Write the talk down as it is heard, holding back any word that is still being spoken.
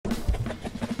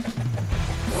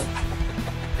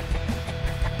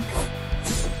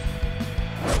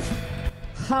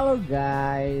Halo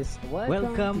guys,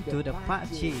 Welcome to the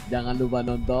Pakcik. Jangan lupa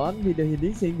nonton video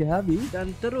ini sehingga habis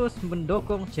Dan terus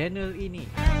mendukung channel ini.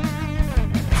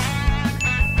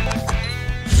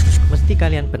 Mesti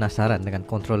kalian penasaran dengan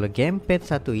controller gamepad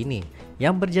satu ini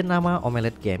yang berjenama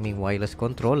Omelette Gaming Wireless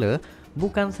Controller.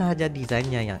 Bukan sahaja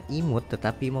desainnya yang imut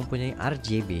tetapi mempunyai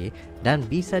RGB dan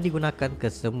bisa digunakan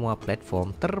ke semua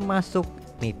platform termasuk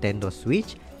Nintendo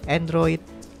Switch, Android,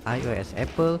 iOS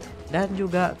Apple dan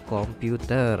juga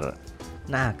komputer.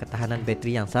 Nah, ketahanan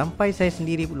bateri yang sampai saya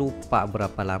sendiri lupa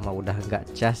berapa lama udah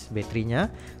nggak cas baterinya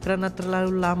karena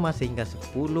terlalu lama sehingga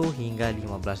 10 hingga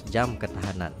 15 jam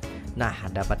ketahanan. Nah,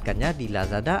 dapatkannya di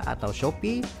Lazada atau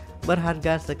Shopee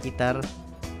berharga sekitar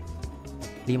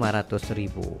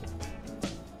 500.000.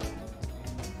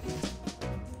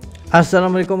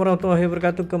 Assalamualaikum warahmatullahi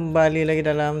wabarakatuh. Kembali lagi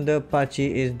dalam The Pakcik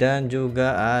Izz dan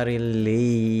juga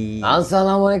Arili.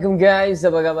 Assalamualaikum guys,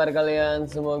 apa kabar kalian?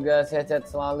 Semoga sehat-sehat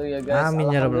selalu ya guys.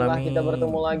 Amin ya rabbal Alhamdulillah alamin. kita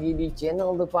bertemu lagi di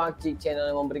channel The Pakcik,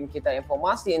 channel yang memberi kita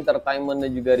informasi, entertainment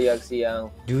dan juga reaksi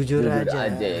yang Jujur aja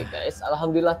ya guys.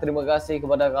 Alhamdulillah, terima kasih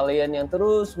kepada kalian yang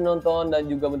terus menonton dan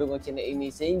juga mendukung channel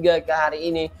ini sehingga ke hari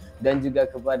ini, dan juga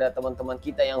kepada teman-teman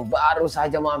kita yang baru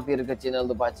saja mampir ke channel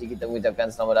The Pakcik, kita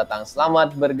mengucapkan selamat datang,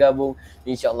 selamat bergabung.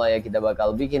 Insya Allah ya, kita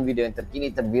bakal bikin video yang terkini,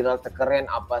 terviral, terkeren,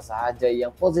 apa saja yang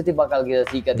positif bakal kita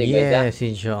sikat ya guys ya. Yes,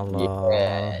 insya Allah.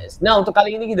 Yes. Nah, untuk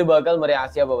kali ini kita bakal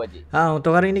mereaksi apa Pak Ji?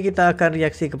 Untuk hari ini kita akan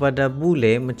reaksi kepada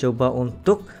Bule mencoba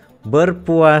untuk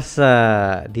berpuasa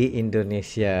di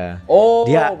Indonesia. Oh,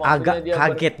 dia maksudnya agak dia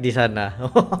kaget di sana.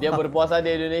 Dia berpuasa di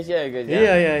Indonesia ya guys ya.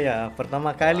 Iya,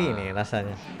 pertama kali nih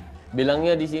rasanya.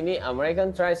 Bilangnya di sini,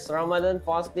 American tries Ramadan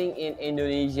fasting in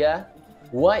Indonesia.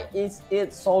 Why is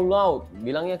it so loud?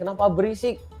 Bilangnya kenapa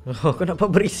berisik? Oh,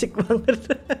 kenapa berisik banget?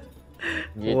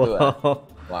 Gitu. Wow.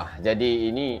 Wah,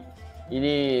 jadi ini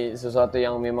sesuatu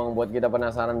yang memang buat kita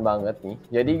penasaran banget nih.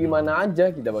 Jadi gimana aja,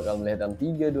 kita bakal melihat dalam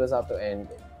 3, 2, 1 and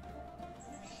go.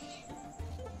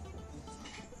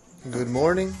 Good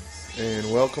morning and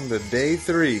welcome to day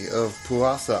 3 of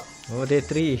Puasa. Oh, day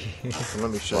 3. And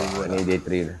let me show you what Ini day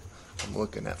 3. I'm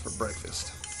looking at for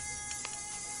breakfast.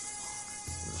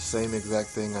 The same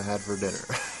exact thing I had for dinner.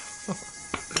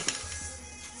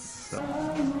 So,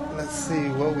 let's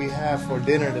see what we have for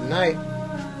dinner tonight.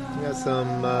 We got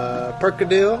some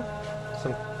percadillo,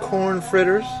 some corn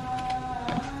fritters,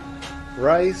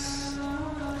 rice.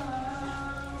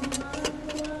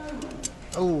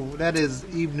 Oh, that is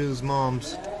Ibnu's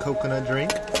mom's coconut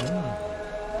drink.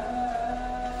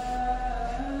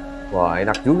 Wah,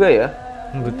 enak juga ya.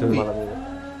 Betul. Malam ini.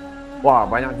 Wah,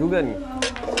 banyak juga nih.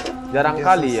 Jarang Guess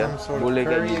kali it's ya some sort of boleh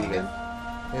kayak curry gini again.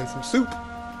 kan. And some soup.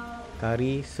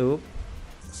 Kari, sup.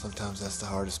 Sometimes that's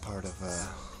the hardest part of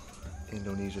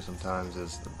Indonesia. Sometimes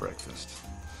is the breakfast.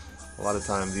 A lot of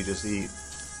times you just eat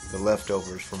the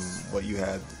leftovers from what you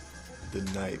had the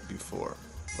night before.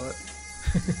 But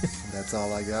that's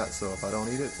all I got. So if I don't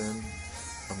eat it, then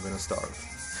I'm gonna starve.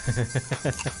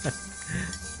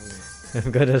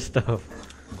 I'm gonna stop.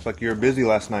 Looks like you were busy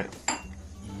last night.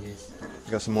 Yes,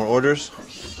 You got some more orders?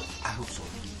 I hope so.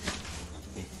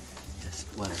 Okay, just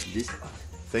what is this?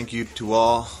 Thank you to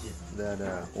all that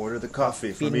ordered the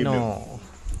coffee from Ibnu. Pino.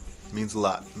 Means a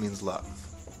lot. Means a lot.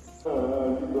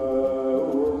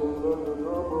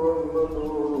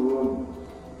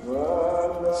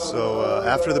 So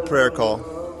after the prayer call,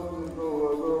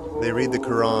 they read the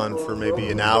Quran for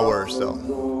maybe an hour or so,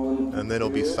 and then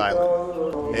it'll be silent.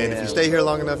 And if you stay here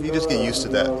long enough, you just get used to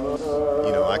that.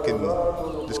 You know, I can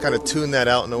just kind of tune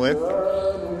that out in a way.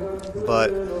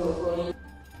 But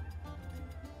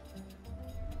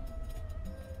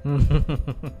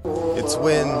it's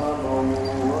when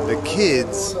the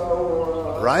kids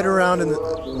ride around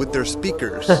with their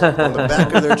speakers on the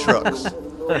back of their trucks.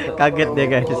 Kaget dia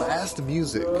guys. Blast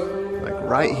music, like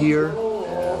right here,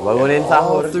 Bangunin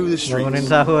all sahur. through the streets. Bangunin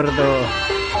sahur tuh.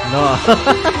 No.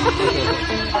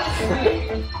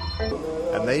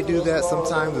 And they do that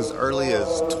sometimes as early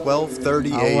as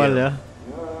 12:30 Awal ya. a.m.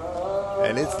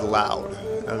 And it's loud.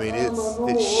 I mean, it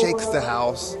shakes the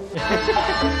house.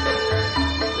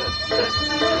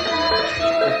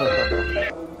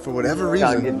 For whatever Kaget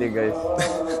reason, deh guys.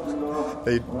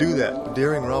 they do that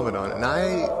during Ramadan, and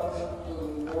I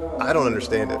don't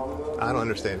understand it. I don't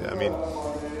understand it. I mean,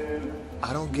 I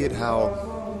don't get how,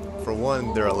 for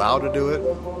one, they're allowed to do it,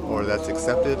 or that's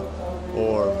accepted,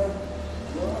 or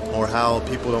how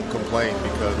people don't complain,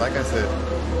 because like I said,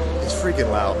 it's freaking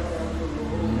loud.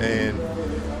 And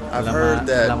I've heard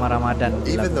that Ramadan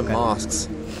even the dilakukan. mosques,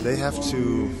 they have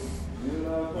to,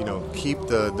 you know, keep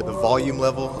the volume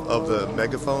level of the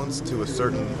megaphones to a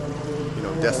certain, you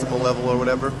know, decimal level or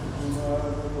whatever.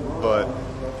 But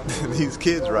these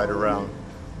kids right around.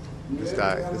 This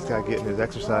guy getting his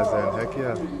exercise in. Heck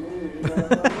yeah.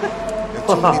 And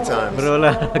too many times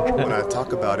when I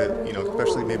talk about it, you know,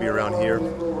 especially maybe around here,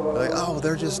 they're like, oh,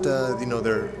 they're just, you know,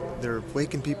 they're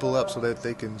waking people up so that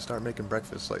they can start making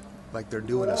breakfast, like they're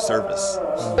doing a service.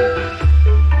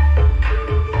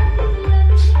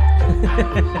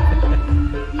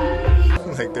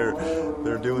 Like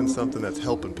they're doing something that's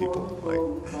helping people. Like,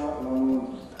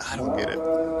 I don't get it.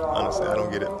 Honestly, I don't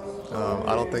get it.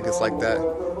 I don't think it's like that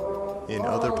in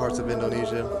other parts of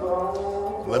Indonesia.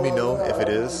 Let me know if it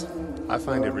is. I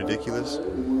find it ridiculous.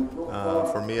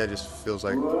 For me, I just feels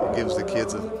like it gives the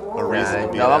kids a reason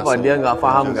to be an asshole. Dia nggak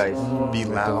paham, guys. Be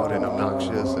loud and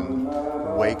obnoxious and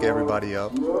wake everybody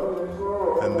up,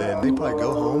 and then they probably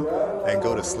go home and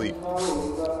go to sleep.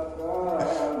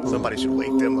 Somebody should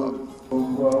wake them up.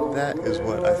 That is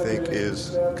what I think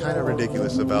is kind of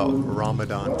ridiculous about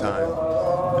Ramadan time,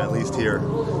 at least here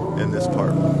in this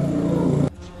part.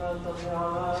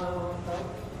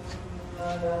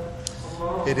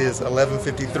 It is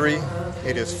 11:53.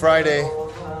 It is Friday,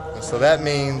 so that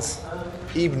means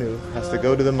Ibnu has to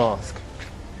go to the mosque.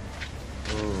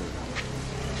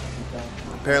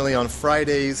 Apparently on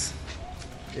Fridays,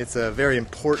 it's a very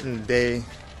important day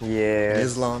in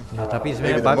Islam. Nah, tapi Maybe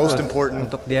sebenarnya the bagus most important.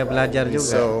 untuk dia belajar And juga.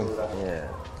 so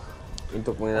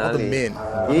Untuk all the mengenali. men,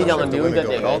 Jadi jangan not the women dihujat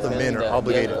go, ya, but all guys. the men are Dia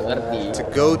obligated ngerti. to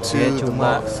go to Dia the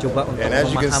cuma mosque. coba untuk And as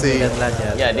you can memahami see, dan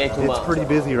belajar. Ya, dia cuma. it's pretty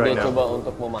busy right dia now. coba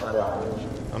untuk memahami.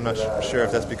 I'm not sure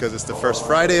if that's because it's the first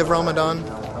Friday of Ramadan.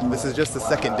 This is just the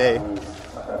second day,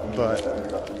 but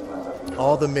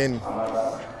all the men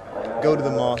go to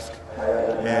the mosque,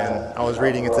 and I was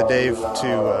reading it's a day to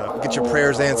get your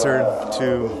prayers answered,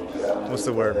 to, what's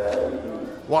the word,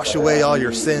 wash away all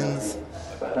your sins,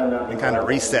 and kind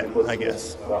of reset, I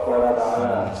guess.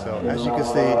 So as you can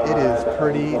see, it is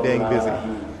pretty dang busy.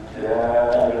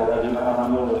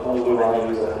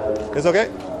 It's okay?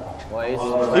 Why is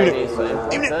Friday so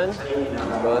important?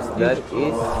 Because that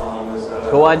is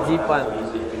kewajiban.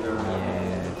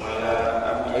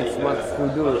 It's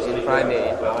maksudul in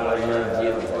Friday in our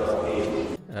religion.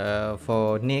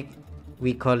 For Nick,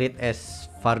 we call it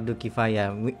as fardu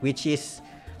kifayah, which is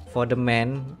for the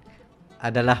man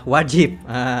adalah wajib.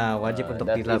 Wajib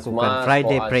untuk that is dilakukan. must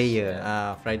Friday for us, prayer.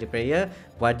 Friday prayer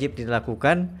wajib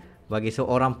dilakukan bagi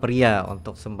seorang pria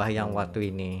untuk sembahyang waktu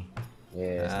ini.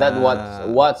 Yes, that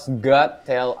what God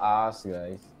tell us,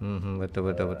 guys.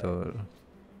 Betul.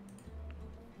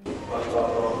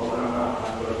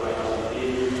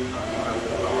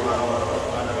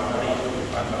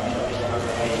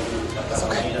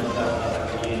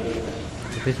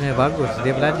 Tapi sebenarnya bagus,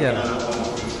 dia belajar.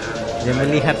 Dia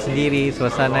melihat sendiri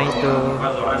suasana itu.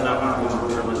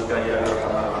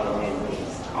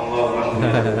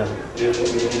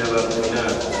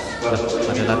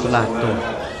 Ada lato-lato.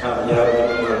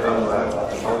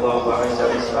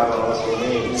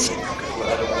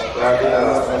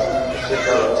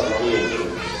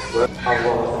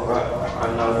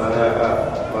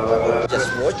 Just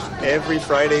watch. Every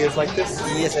Friday is like this?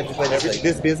 Yes, every Friday is like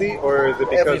This busy, or is it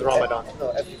because every, Ramadan?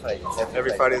 No, every Friday.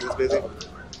 Every Friday is this busy?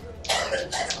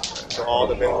 So all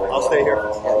the men, I'll stay here.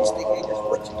 Yeah, you stay here, just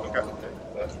watch it. Okay.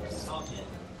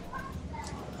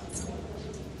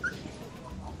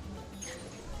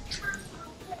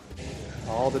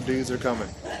 All the dudes are coming.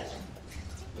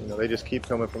 You know, they just keep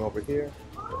coming from over here.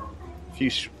 A few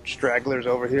stragglers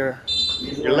over here.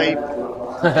 You're late.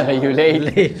 You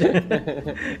late.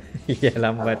 Iya,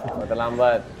 lambat.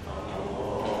 Terlambat.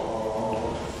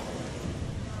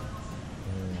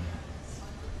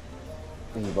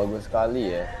 Bagus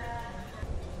sekali ya.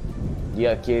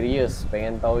 Dia curious,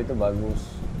 pengen tahu itu bagus.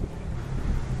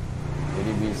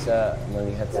 Jadi bisa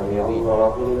melihat sendiri.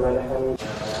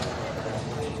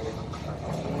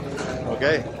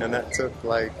 Okay, and that took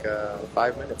like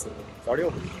 5 minutes. It's already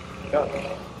over. Done.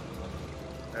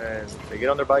 And they get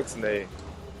on their bikes and they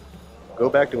go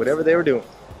back to whatever they were doing.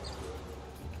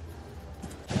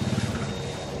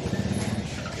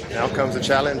 Now comes the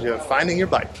challenge of finding your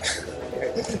bike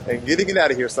and getting it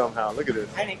out of here somehow. Look at this.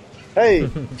 Hi, Nick. Hey,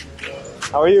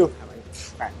 how are you?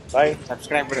 Fine. Fine.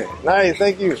 Subscriber. Nice,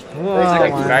 thank you. Wow,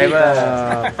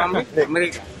 Subscriber. From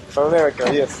America. From America,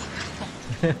 yes.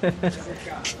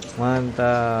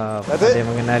 Mantap. That's Ada it? yang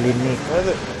mengenali Nick.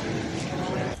 That's it.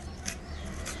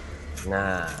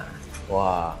 Nah,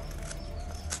 wah.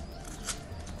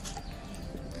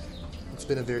 It's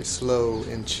been a very slow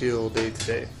and chill day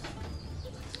today.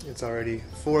 It's already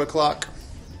 4 o'clock.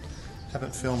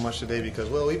 Haven't filmed much today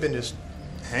because, well, we've been just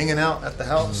hanging out at the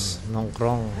house,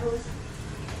 Nongkrong.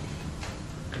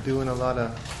 doing a lot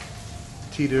of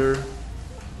tidur,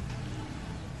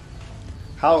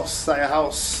 House, saya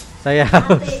house. Saya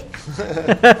haus.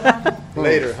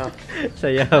 Later, huh?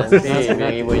 Saya haus. Nih,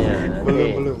 bilang ibunya.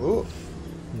 Belum.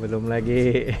 Belum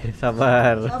lagi.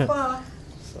 Sabar.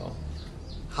 So,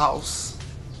 house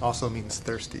also means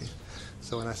thirsty.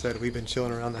 So when I said we've been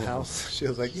chilling around the house, she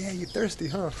was like, "Yeah, you thirsty,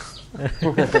 huh?"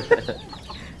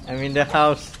 I'm in the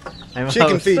house. I'm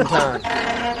Chicken house. feeding time.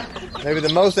 Maybe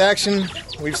the most action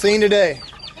we've seen today.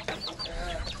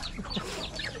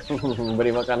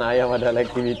 Beri makan ayam adalah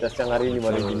aktivitas yang hari ini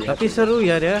paling dilihat. Tapi seru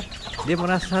ya dia. Dia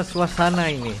merasa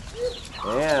suasana ini.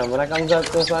 Ya, merekam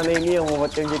suasana ini yang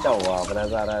membuatkan kita wah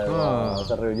penasaran. Wah,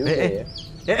 seru juga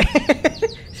ya.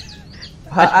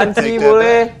 Apaan sih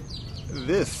Bule?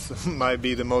 This might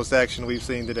be the most action we've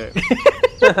seen today.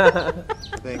 I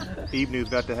think Ibnu's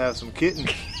got to have some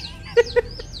kittens.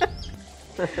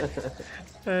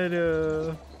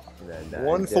 Aduh.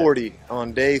 140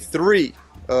 on day 3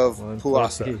 of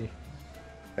Puasa.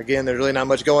 Again, there's really not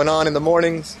much going on in the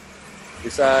mornings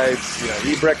besides,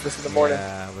 eat breakfast in the morning,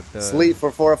 Ya, betul. sleep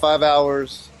for 4 or 5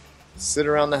 hours, sit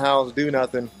around the house, do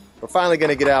nothing. We're finally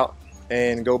gonna get out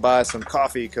and go buy some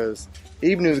coffee because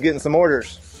Ibnu's getting some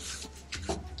orders.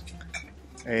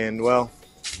 And well,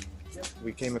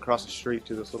 we came across the street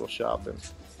to this little shop, and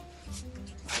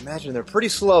I imagine they're pretty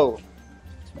slow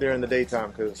during the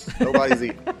daytime because nobody's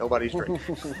eating, nobody's drinking.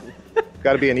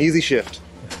 Got to be an easy shift.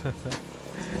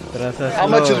 Terasa How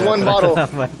much is slow, one terasa bottle?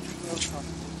 lambat.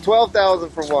 12,000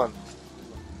 for one.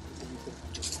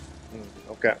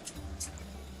 Okay.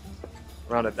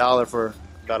 Around $1 for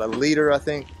about a liter, I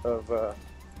think, of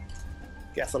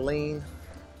gasoline.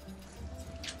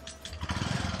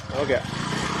 Okay.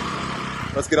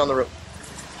 Let's get on the road.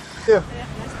 Yeah.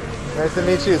 Nice to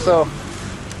meet you. So,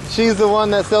 she's the one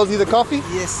that sells you the coffee?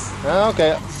 Yes,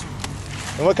 Okay.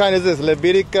 And what kind is this?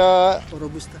 Liberica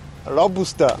Robusta.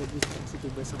 Robusta.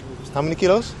 How many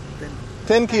kilos?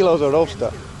 10 kilos of Robusta.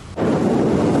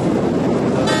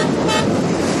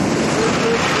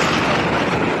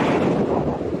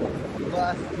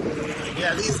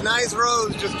 Yeah, these nice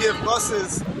roads just give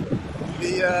buses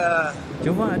the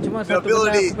Cuma satu benda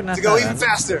ability aku to go even penasaran.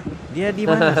 faster. Dia di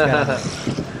mana sekarang?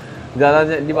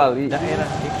 Jalannya di Bali.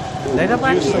 Daerah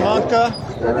mana? Jus semangka.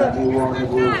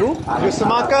 Jus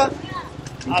semangka.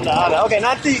 Ada. Oke,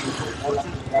 nanti.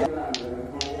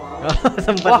 Oh,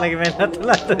 sempat lagi main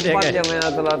latu-latu dia Tempat guys. yang main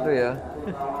latu-latu ya.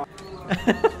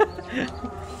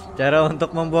 Cara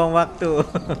untuk membuang waktu.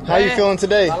 How you feeling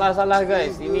today? Salah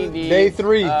guys, ini di Day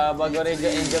 3. Bagoreja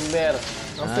in Jember.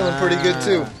 I'm feeling pretty good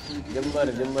too.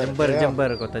 Jember.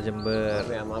 Kota Jember.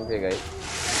 Ya, maaf ya guys.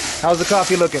 How's the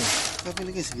coffee looking?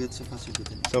 Coffee is good, so far so good.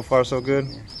 So far, so good.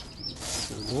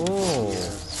 Oh,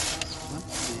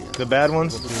 The bad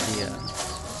ones, ini dia.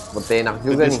 Betenak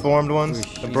the juga nih. disformed ones,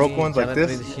 the broke ones like Cara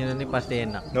this. tradisional ini pasti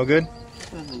enak. No good.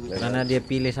 Karena dia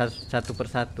pilih satu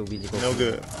persatu biji kopi. No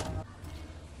good.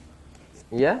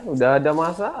 Iya, udah ada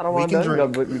masa Ramadan drink.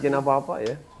 nggak bikin apa-apa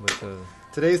ya. Betul.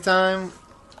 Today's time,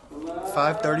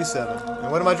 5:37.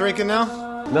 And what am I drinking now?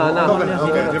 Nah, Coconut.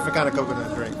 Okay, different kind of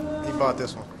coconut drink. He bought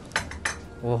this one.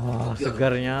 Wah,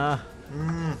 segarnya.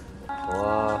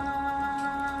 wah,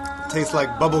 Tastes like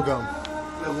bubble gum.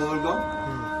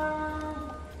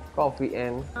 coffee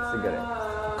and cigarette.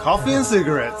 Coffee and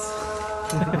cigarettes.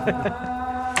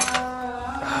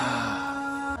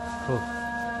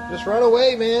 Just run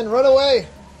away, man. Run away.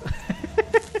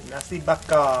 Nasi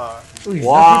bakar. Wih,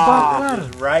 Wow. nasi bakar.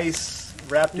 Just rice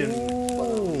wrapped in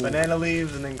banana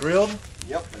leaves and then grilled.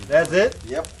 Yep. That's it.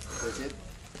 Yep, that's it.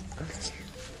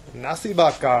 Nasi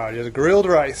bakar, just grilled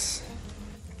rice.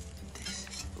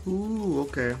 Ooh,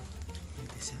 okay.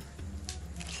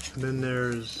 And then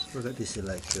there's what's that? This is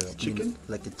like Chicken?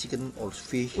 like a chicken or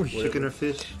fish. Chicken or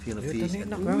fish? Chicken or fish.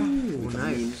 Enak And ah. Oh,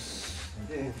 nice.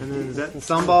 And then is that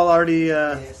sambal already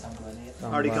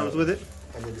comes with it?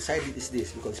 and then the side is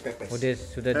this because peppers. Oh, dia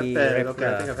sudah di Pepes. wrap Okay,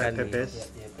 I think lah I've had kali. pepes.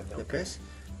 Peppers.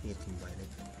 You combine it.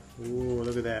 Ooh,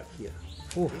 look at that.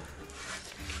 You're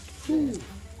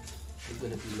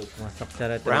gonna be look. Masak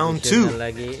secara Round tradisional 2.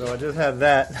 lagi. So I just have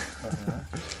that.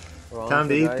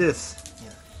 Time to eat guys. this.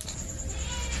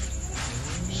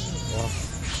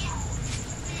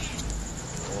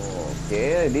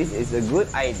 Okay, this is a good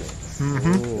idea.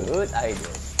 Good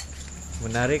idea.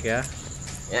 Menarik ya.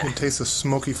 Ya, You can taste the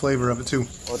smoky flavor of it too.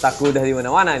 otakku udah di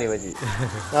mana-mana nih, Pakcik.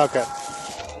 Okay.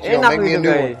 Enak make me a itu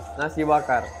new guys, nasi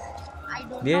bakar.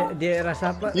 Dia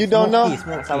rasa apa? You don't know?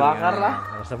 Smoky. Rasa bakar lah.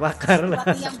 Rasa bakar lah.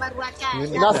 Yang baru aja.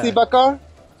 Nasi bakar?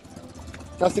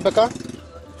 Nasi bakar?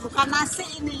 Bukan nasi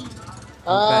ini.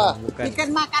 Bukan. Bikin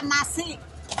makan nasi.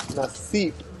 Nasi.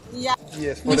 Iya.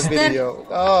 Yes, for the Mister. video.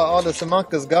 Oh, all the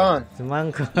semangka's gone.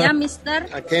 Semangka. Ya, Mister.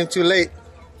 I came too late.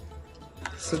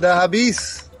 Sudah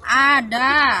habis.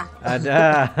 Ada.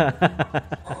 Ada.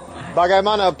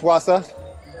 Bagaimana puasa?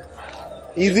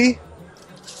 Easy?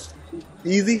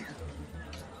 Easy?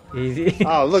 Easy.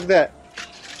 Oh, look at that.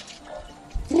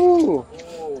 Woo.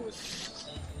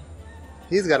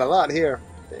 He's got a lot here.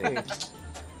 Dang.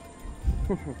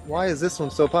 Why is this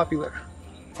one so popular?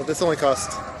 But this only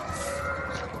cost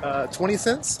 20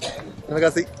 cents. Terima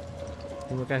kasih.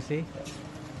 Terima kasih.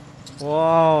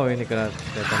 Wow, ini kelihatan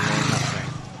enak.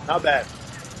 Not bad.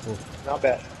 Not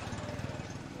bad.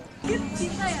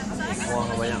 Wah,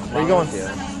 banyak Where you going?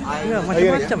 ya. Iya,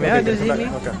 macam-macam ya ada di sini.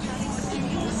 Okay.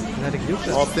 Menarik juga.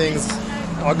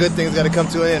 All good things got to come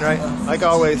to an end, right? Like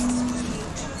always.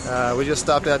 We just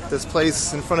stopped at this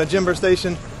place in front of Jimber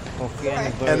Station,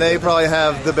 and they probably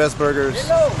have the best burgers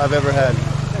I've ever had.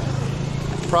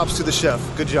 Props to the chef.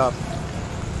 Good job.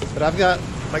 But I've got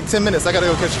like 10 minutes. I got to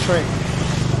go catch a train.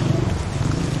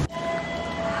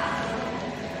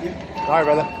 All right,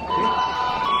 brother.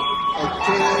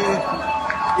 Okay.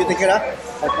 You take care,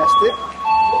 I passed it.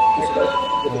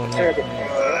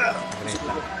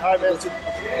 All right, man.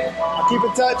 I'll keep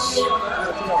in touch.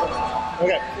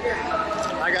 Okay.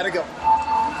 I gotta go.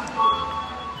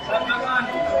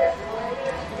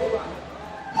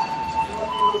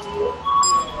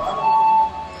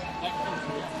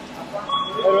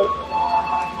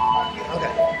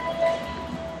 Okay.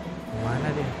 Mana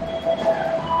dia?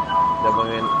 Udah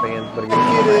pengen pergi.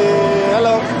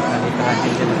 Hello. Kali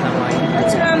terakhir dia bersama ini.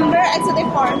 Which number? Actually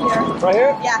 4 here. Right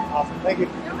here? Yeah. Awesome. Thank you.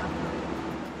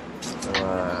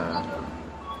 Wah,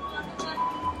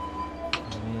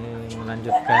 Ini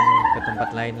melanjutkan ke tempat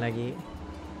lain lagi.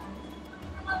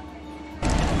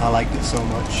 I liked it so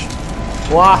much.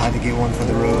 wah, I had to get one for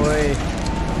the road. Woi.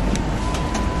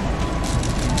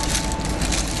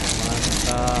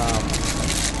 Mantap.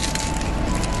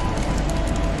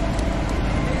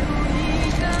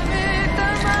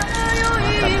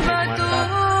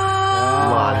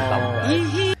 Mantap. mantap.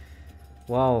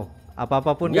 Wow,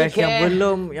 apa-apapun guys Nick,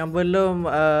 yang belum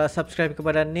subscribe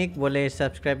kepada Nick, boleh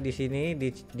subscribe di sini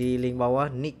di link bawah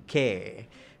Nick K.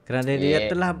 Kerana dia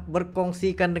telah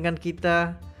berkongsikan dengan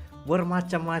kita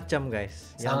bermacam-macam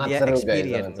guys, yang Sangat dia seru, guys,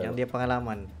 experience, sangat seru. yang dia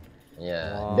pengalaman. Ya,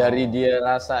 Wow. dari dia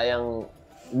rasa yang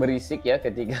berisik ya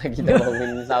ketika kita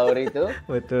bangun sahur itu.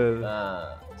 Betul.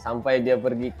 Nah, sampai dia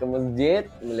pergi ke masjid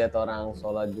melihat orang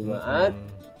sholat Jumat.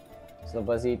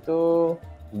 Selepas itu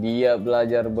dia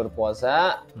belajar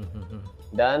berpuasa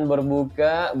dan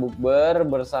bukber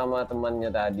bersama temannya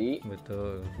tadi,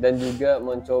 Betul. dan juga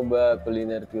mencoba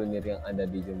kuliner-kuliner yang ada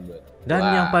di Jember. Dan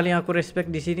Wah. yang paling aku respect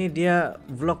di sini, dia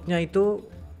vlognya itu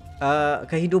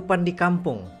kehidupan di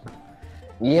kampung.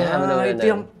 Iya, benar-benar. Itu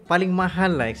yang paling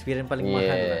mahal lah, experience paling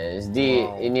mahal lah. Jadi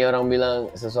ini orang bilang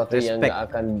sesuatu yang Respect. nggak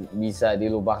akan bisa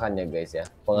dilupakan ya guys ya.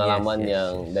 Pengalaman Yes.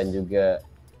 yang dan juga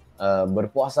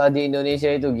berpuasa di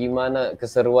Indonesia itu gimana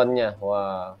keseruannya.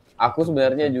 Wah, aku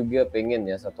sebenarnya juga pengen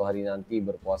ya satu hari nanti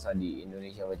berpuasa di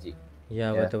Indonesia, Pakcik. Ya,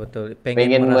 Ya. betul-betul.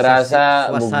 Pengen merasa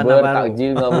suasana bukber, baru.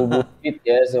 takjil, ngabuburit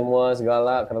ya semua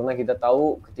segala, karena kita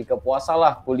tahu ketika puasa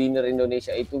lah kuliner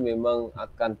Indonesia itu memang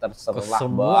akan terserlah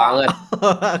Semua banget.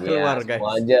 keluar Ya, guys.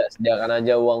 semua aja, sediakan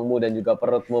aja uangmu dan juga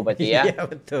perutmu, Pakcik ya. Iya,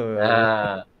 betul.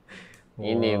 Nah,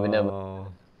 ini Wow. benar.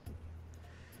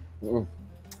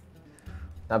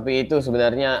 Tapi itu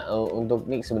sebenarnya untuk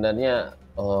Nick sebenarnya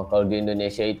kalau di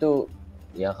Indonesia itu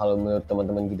ya, kalau menurut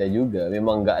teman-teman kita juga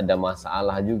memang nggak ada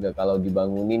masalah juga kalau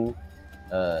dibangunin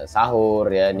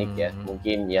sahur ya Nick ya.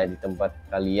 Mungkin ya di tempat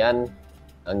kalian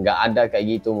nggak ada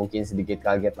kayak gitu, mungkin sedikit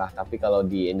kaget lah. Tapi kalau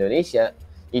di Indonesia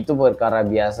itu perkara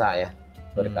biasa ya,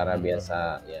 perkara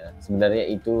biasa ya. Sebenarnya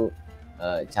itu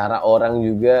cara orang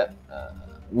juga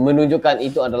menunjukkan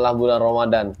itu adalah bulan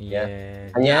Ramadan ya.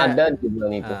 Hanya ada di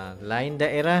bulan itu. Lain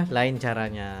daerah, lain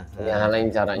caranya. Ya,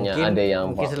 lain caranya. Mungkin, Ada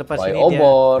yang mungkin selepas pakai ini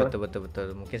obor. dia betul.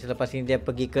 Mungkin selepas ini dia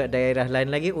pergi ke daerah lain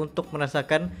lagi untuk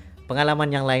merasakan pengalaman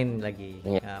yang lain lagi.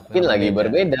 Ya, mungkin lagi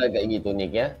berbeda kayak gitu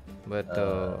Nick ya.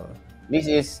 Betul.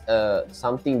 This is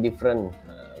something different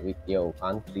with your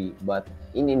country, but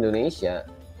in Indonesia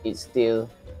it's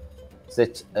still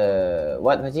such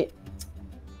what Pakcik?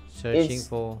 Searching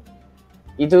for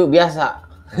Itu biasa.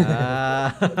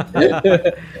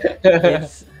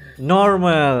 It's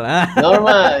normal.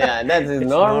 Normal ya, that's It's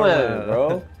normal, normal. bro.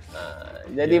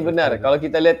 Jadi benar, kalau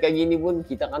kita lihat kayak gini pun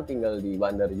kita kan tinggal di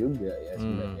bandar juga ya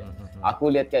sebenarnya.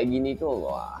 Aku lihat kayak gini tuh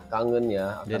wah kangen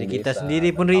ya. akan Jadi kita desa, sendiri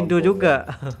pun akan rindu kampung, juga.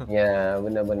 Ya,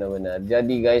 benar.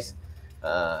 Jadi guys,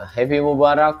 happy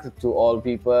Mubarak to all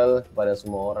people, kepada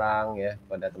semua orang ya,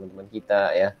 kepada teman-teman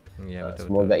kita ya. Ya, betul.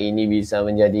 Semoga ini bisa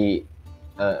menjadi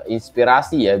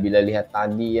inspirasi ya, bila lihat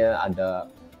tadi ya ada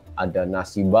ada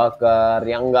nasi bakar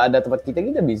yang nggak ada tempat kita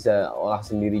bisa olah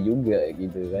sendiri juga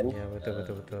gitu kan. Ya betul.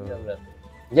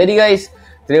 Jadi guys,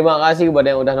 terima kasih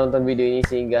kepada yang udah nonton video ini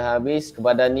sehingga habis.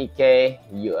 Kepada Nike,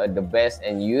 you are the best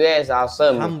and you is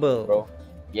awesome. Humble, bro.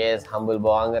 Yes, humble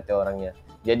banget ya orangnya.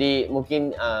 Jadi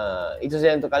mungkin itu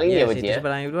saja untuk kali ini ya, Pakcik. Itu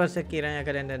sebarang video. Sekiranya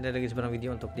kalian ada lagi sebarang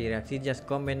video untuk direaksi, just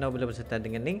comment down below beserta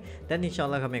dengan link. Dan insya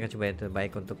Allah kami akan coba yang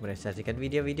terbaik untuk merealisasikan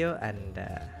video-video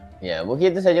Anda. Ya,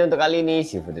 mungkin itu saja untuk kali ini.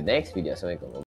 See you for the next video. Assalamualaikum.